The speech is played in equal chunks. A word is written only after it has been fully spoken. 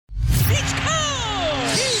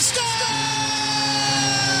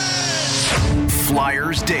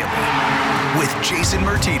Flyers Daily with Jason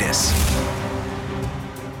Martinez.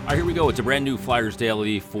 All right, here we go. It's a brand new Flyers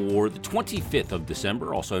Daily for the 25th of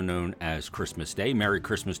December, also known as Christmas Day. Merry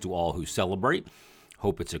Christmas to all who celebrate.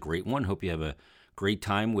 Hope it's a great one. Hope you have a great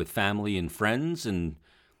time with family and friends and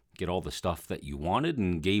get all the stuff that you wanted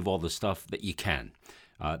and gave all the stuff that you can.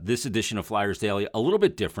 This edition of Flyers Daily, a little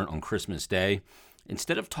bit different on Christmas Day.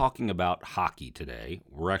 Instead of talking about hockey today,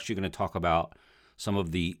 we're actually going to talk about some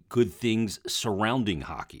of the good things surrounding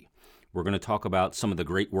hockey. We're going to talk about some of the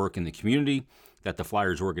great work in the community that the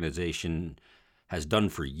Flyers organization has done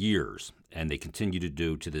for years, and they continue to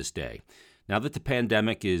do to this day. Now that the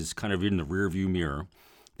pandemic is kind of in the rearview mirror,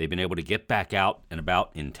 they've been able to get back out and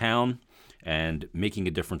about in town and making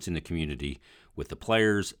a difference in the community with the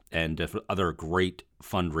players and other great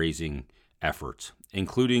fundraising efforts,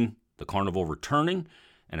 including the Carnival returning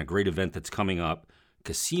and a great event that's coming up,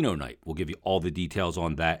 Casino Night. We'll give you all the details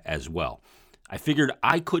on that as well. I figured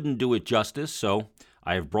I couldn't do it justice, so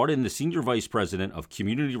I have brought in the Senior Vice President of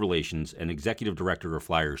Community Relations and Executive Director of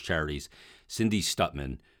Flyers Charities, Cindy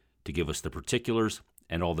Stutman, to give us the particulars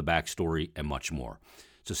and all the backstory and much more.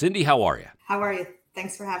 So, Cindy, how are you? How are you?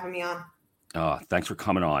 Thanks for having me on. Thanks for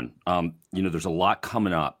coming on. There's a lot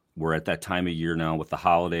coming up. We're at that time of year now with the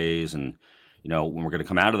holidays and when we're going to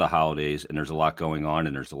come out of the holidays, and there's a lot going on,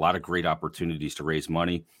 and there's a lot of great opportunities to raise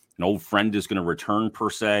money. An old friend is going to return,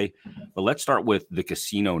 per se. But let's start with the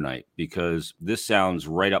Casino Night, because this sounds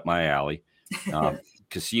right up my alley.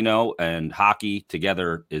 Casino and hockey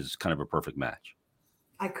together is kind of a perfect match.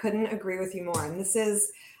 I couldn't agree with you more. And this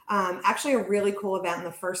is actually a really cool event and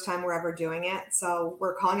the first time we're ever doing it. So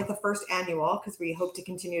we're calling it the first annual because we hope to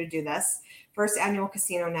continue to do this. First annual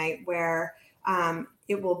Casino Night, where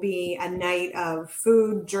it will be a night of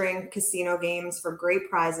food, drink, casino games for great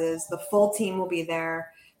prizes. The full team will be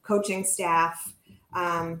there, coaching staff,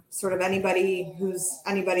 sort of anybody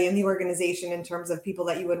in the organization in terms of people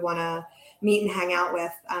that you would want to meet and hang out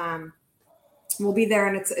with. We'll be there,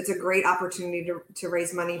 and it's a great opportunity to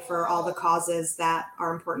raise money for all the causes that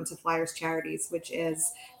are important to Flyers Charities, which is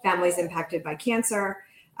families impacted by cancer,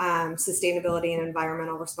 sustainability and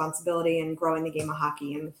environmental responsibility, and growing the game of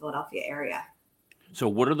hockey in the Philadelphia area. So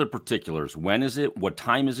what are the particulars? When is it? What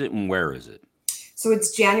time is it? And where is it? So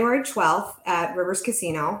it's January 12th at Rivers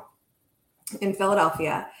Casino in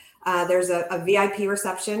Philadelphia. There's a VIP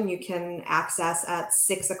reception you can access at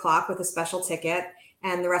 6 o'clock with a special ticket,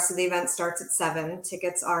 and the rest of the event starts at 7.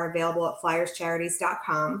 Tickets are available at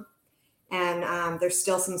flyerscharities.com, and there's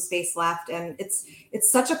still some space left. And it's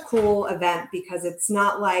such a cool event because it's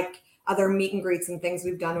not like other meet and greets and things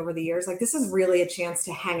we've done over the years. Like, this is really a chance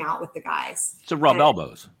to hang out with the guys. To rub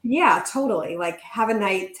elbows. Yeah, totally. Like, have a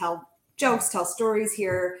night, tell jokes, tell stories,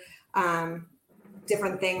 hear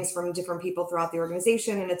different things from different people throughout the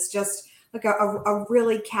organization. And it's just like a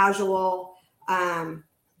really casual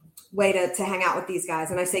way to hang out with these guys.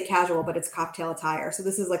 And I say casual, but it's cocktail attire. So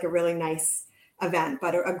this is like a really nice event,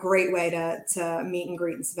 but a great way to meet and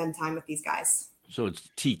greet and spend time with these guys. So it's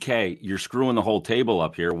TK, you're screwing the whole table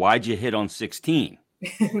up here. Why'd you hit on 16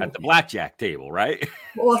 at the blackjack table, right?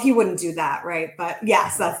 Well, he wouldn't do that, right? But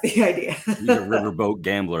yes, that's the idea. He's a riverboat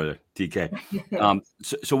gambler, TK.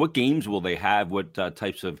 So what games will they have? What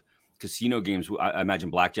types of casino games? I imagine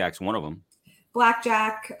blackjack's one of them.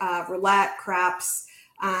 Blackjack, roulette, craps.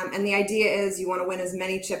 And the idea is you want to win as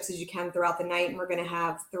many chips as you can throughout the night. And we're going to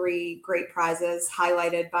have 3 great prizes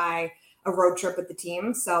highlighted by a road trip with the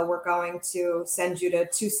team. So we're going to send you to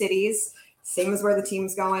 2 cities, same as where the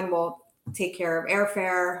team's going. We'll take care of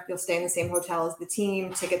airfare. You'll stay in the same hotel as the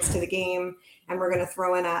team, tickets to the game, and we're going to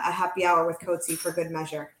throw in a happy hour with Coatsy for good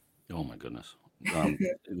measure. Oh my goodness.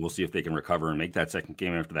 We'll see if they can recover and make that second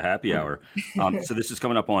game after the happy hour. So this is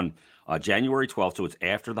coming up on January 12th. So it's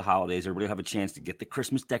after the holidays. Everybody will have a chance to get the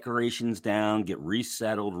Christmas decorations down, get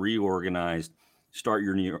resettled, reorganized, start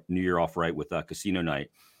your new year off right with Casino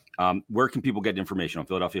Night. Where can people get information on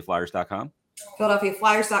PhiladelphiaFlyers.com?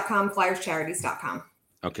 PhiladelphiaFlyers.com, FlyersCharities.com.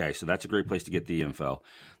 Okay, so that's a great place to get the info.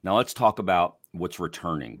 Now let's talk about what's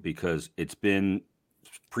returning, because it's been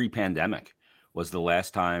pre-pandemic was the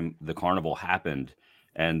last time the carnival happened,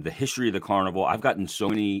 and the history of the carnival. I've gotten so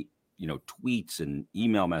many, tweets and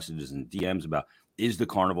email messages and DMs about, is the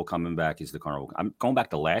carnival coming back? Is the carnival? I'm going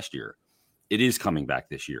back to last year. It is coming back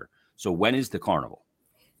this year. So when is the carnival?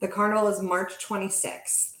 The carnival is March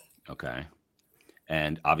 26th. Okay.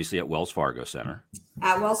 And obviously at Wells Fargo Center.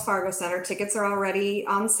 At Wells Fargo Center, tickets are already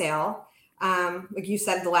on sale. Like you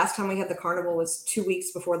said, the last time we had the carnival was 2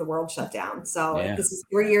 weeks before the world shut down. So This is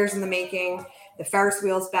 3 years in the making. The Ferris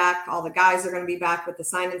wheel's back. All the guys are going to be back with the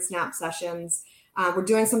sign and snap sessions. We're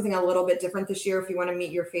doing something a little bit different this year. If you want to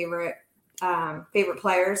meet your favorite favorite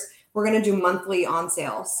players, we're going to do monthly on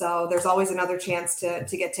sale. So there's always another chance to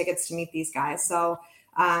get tickets to meet these guys. So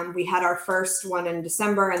we had our first one in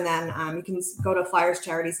December, and then you can go to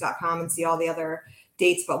flyerscharities.com and see all the other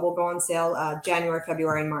dates, but we'll go on sale January,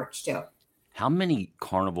 February, and March too. How many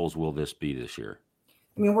carnivals will this be this year?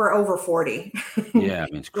 I mean, we're over 40. Yeah, I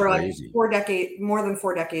mean, it's crazy. We're like more than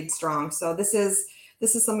 4 decades strong. So this is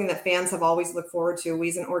something that fans have always looked forward to. We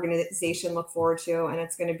as an organization look forward to, and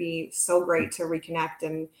it's going to be so great to reconnect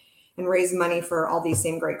and raise money for all these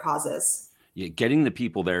same great causes. Yeah, getting the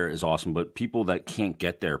people there is awesome, but people that can't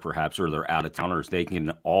get there perhaps, or they're out of towners, they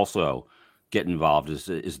can also get involved.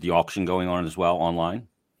 Is the auction going on as well online?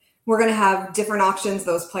 We're going to have different auctions.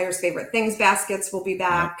 Those players' favorite things baskets will be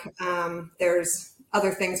back. Yep. There's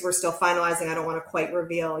other things we're still finalizing. I don't want to quite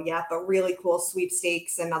reveal yet, but really cool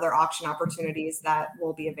sweepstakes and other auction opportunities that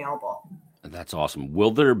will be available. That's awesome.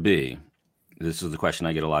 Will there be, this is the question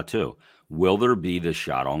I get a lot too, will there be the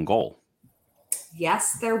shot on goal?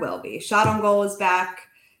 Yes, there will be. Shot on goal is back.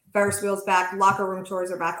 Ferris wheel's back. Locker room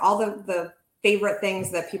tours are back. All the favorite things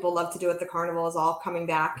that people love to do at the carnival is all coming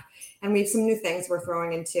back. And we have some new things we're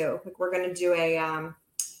throwing in too. Like we're going to do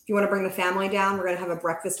if you want to bring the family down, we're going to have a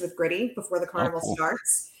breakfast with Gritty before the carnival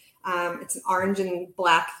starts. It's an orange and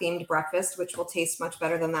black themed breakfast, which will taste much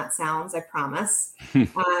better than that sounds, I promise.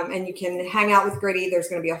 And you can hang out with Gritty. There's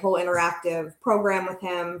going to be a whole interactive program with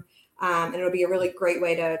him. And it'll be a really great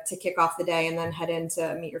way to kick off the day and then head in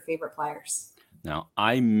to meet your favorite players. Now,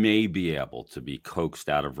 I may be able to be coaxed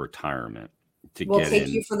out of retirement to we'll get take in.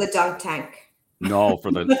 You for the dunk tank. No,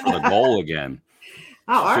 for the goal again.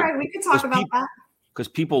 Oh, all right. We could talk about that. Because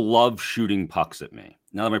people love shooting pucks at me.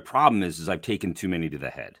 Now, my problem is I've taken too many to the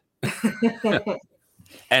head.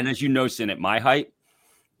 And as you know, Sin, at my height,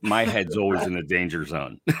 my head's always in the danger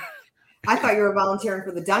zone. I thought you were volunteering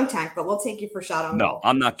for the dunk tank, but we'll take you for shot on goal. No,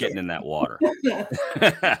 I'm not getting in that water.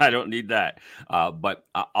 I don't need that. But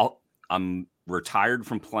I'm retired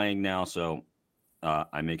from playing now, so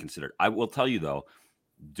I may consider it. I will tell you, though,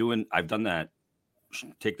 I've done that,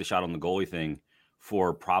 take the shot on the goalie thing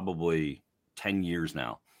for probably 10 years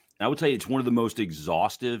now. And I would tell you it's one of the most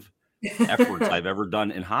exhaustive efforts I've ever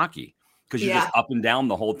done in hockey because you're just up and down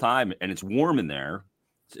the whole time, and it's warm in there.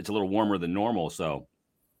 It's a little warmer than normal. So,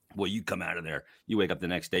 well, you come out of there, you wake up the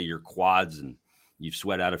next day, your quads, and you've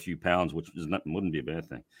sweat out a few pounds, which wouldn't be a bad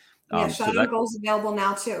thing. Yeah, shot on goal is available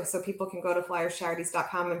now too. So people can go to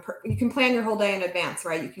flyerscharities.com and you can plan your whole day in advance,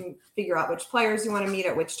 right? You can figure out which players you want to meet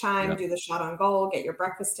at which time, do the shot on goal, get your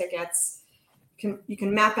breakfast tickets. You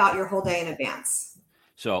can map out your whole day in advance.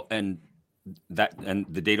 So, and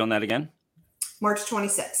the date on that again? March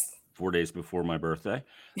 26th. 4 days before my birthday.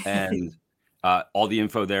 And all the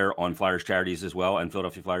info there on Flyers Charities as well and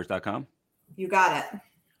PhiladelphiaFlyers.com. You got it.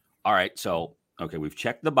 All right. So, okay, we've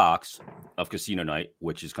checked the box of Casino Night,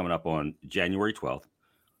 which is coming up on January 12th.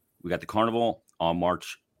 We got the Carnival on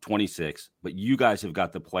March 26th, but you guys have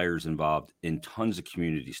got the players involved in tons of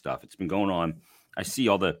community stuff. It's been going on. I see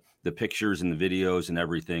all the pictures and the videos and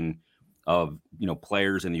everything of,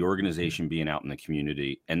 players and the organization being out in the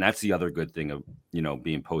community. And that's the other good thing of,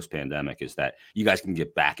 being post-pandemic is that you guys can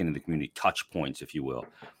get back into the community, touch points, if you will.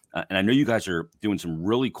 And I know you guys are doing some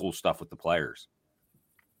really cool stuff with the players.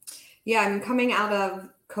 Yeah, and coming out of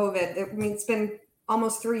COVID, it's been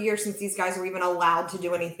almost 3 years since these guys were even allowed to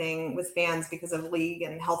do anything with fans because of league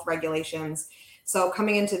and health regulations. So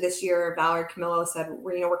coming into this year, Valerie Camillo said,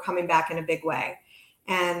 we're coming back in a big way.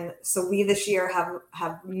 And so we this year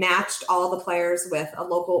have matched all the players with a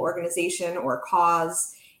local organization or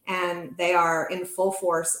cause, and they are in full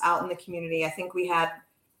force out in the community. I think we had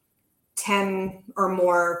 10 or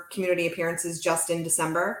more community appearances just in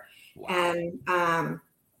December. Wow. And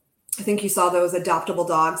I think you saw those adoptable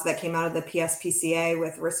dogs that came out of the PSPCA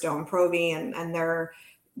with Risto and Provi, and they're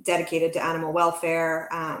dedicated to animal welfare.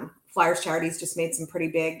 Flyers Charities just made some pretty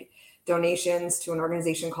big donations to an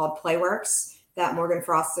organization called Playworks that Morgan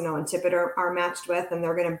Frost and Owen Tippett are matched with, and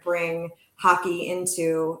they're going to bring hockey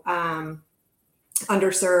into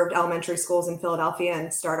underserved elementary schools in Philadelphia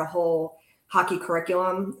and start a whole hockey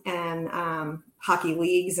curriculum and hockey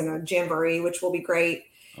leagues and a jamboree, which will be great.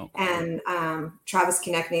 Okay. And Travis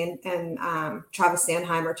Konechny and Travis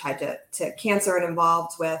Sandheim are tied to cancer and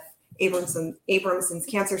involved with Abramson's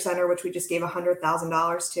Cancer Center, which we just gave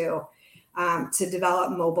 $100,000 to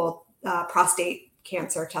develop mobile prostate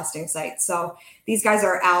cancer testing sites. So these guys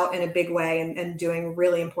are out in a big way and doing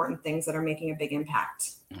really important things that are making a big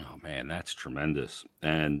impact. Oh man, that's tremendous.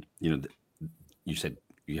 And you said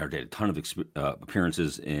you already had a ton of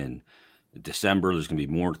appearances in December. There's going to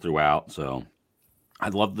be more throughout. So I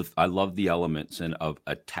love the elements and of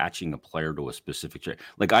attaching a player to a specific chair.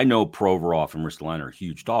 Like I know Provorov and Ristolainen are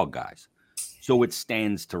huge dog guys, so it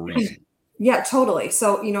stands to reason. Yeah, totally.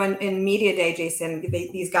 So, in media day, Jason,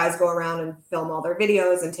 these guys go around and film all their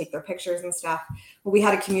videos and take their pictures and stuff. Well, we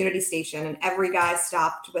had a community station and every guy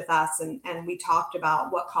stopped with us and we talked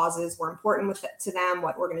about what causes were important to them,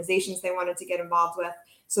 what organizations they wanted to get involved with.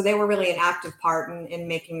 So they were really an active part in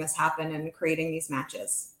making this happen and creating these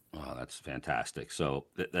matches. Oh, that's fantastic. So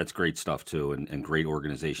that's great stuff too. And great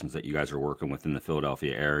organizations that you guys are working with in the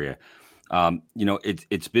Philadelphia area.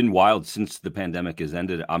 It's been wild since the pandemic has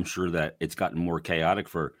ended. I'm sure that it's gotten more chaotic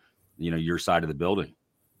for, your side of the building.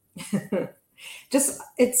 Just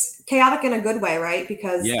it's chaotic in a good way, right?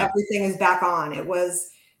 Because everything is back on. It was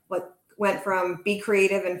what went from be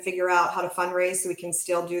creative and figure out how to fundraise so we can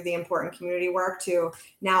still do the important community work to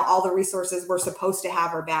now all the resources we're supposed to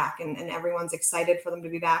have are back and everyone's excited for them to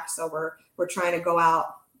be back. So we're trying to go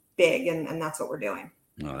out big and that's what we're doing.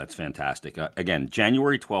 Oh, that's fantastic. Again,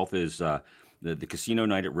 January 12th is the casino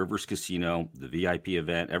night at Rivers Casino, the VIP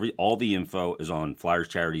event. All the info is on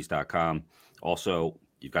FlyersCharities.com. Also,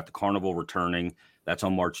 you've got the Carnival returning. That's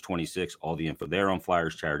on March 26th. All the info there on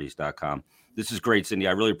FlyersCharities.com. This is great, Cindy.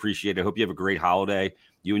 I really appreciate it. I hope you have a great holiday,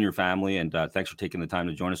 you and your family, and thanks for taking the time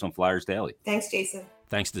to join us on Flyers Daily. Thanks, Jason.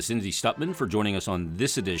 Thanks to Cindy Stutman for joining us on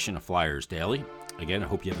this edition of Flyers Daily. Again, I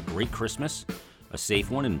hope you have a great Christmas, a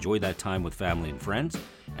safe one, and enjoy that time with family and friends.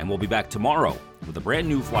 And we'll be back tomorrow with a brand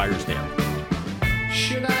new Flyers Daily.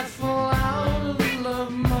 Should I fall